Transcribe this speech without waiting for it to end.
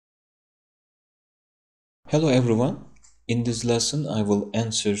Hello everyone. In this lesson I will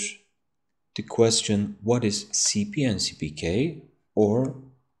answer the question what is CP and CPK or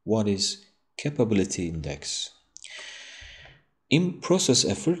what is capability index. In process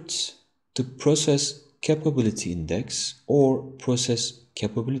efforts, the process capability index or process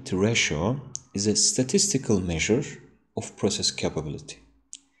capability ratio is a statistical measure of process capability.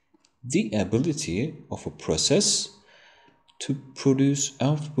 The ability of a process to produce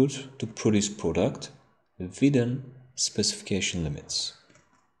output, to produce product within specification limits.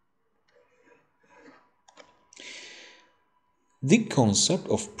 The concept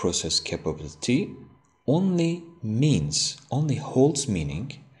of process capability only holds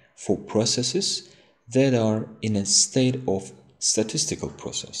meaning for processes that are in a state of statistical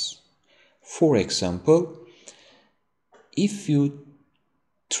process. For example, if you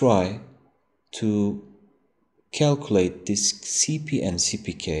try to calculate this CP and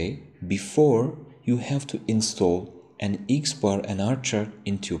CPK before you have to install an X-bar and R chart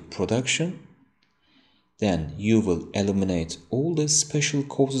into your production, then you will eliminate all the special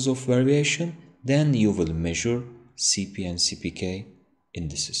causes of variation, then you will measure CP and CPK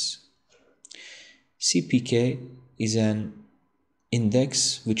indices. CPK is an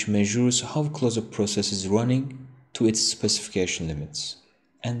index which measures how close a process is running to its specification limits.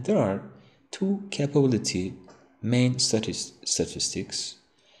 And there are two capability main statistics,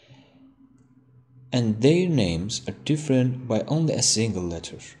 and their names are different by only a single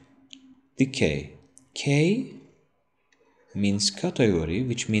letter. The K. K means category,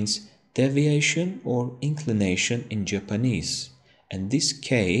 which means deviation or inclination in Japanese, and this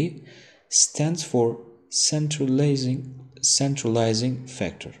K stands for centralizing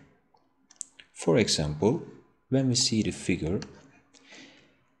factor. For example, when we see the figure,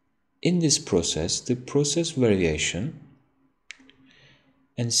 in this process, the process variation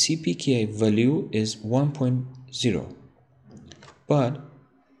and CPK value is 1.0, but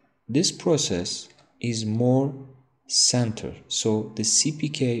this process is more center, so the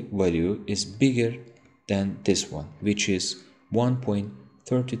CPK value is bigger than this one, which is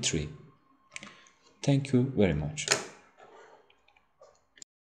 1.33. Thank you very much.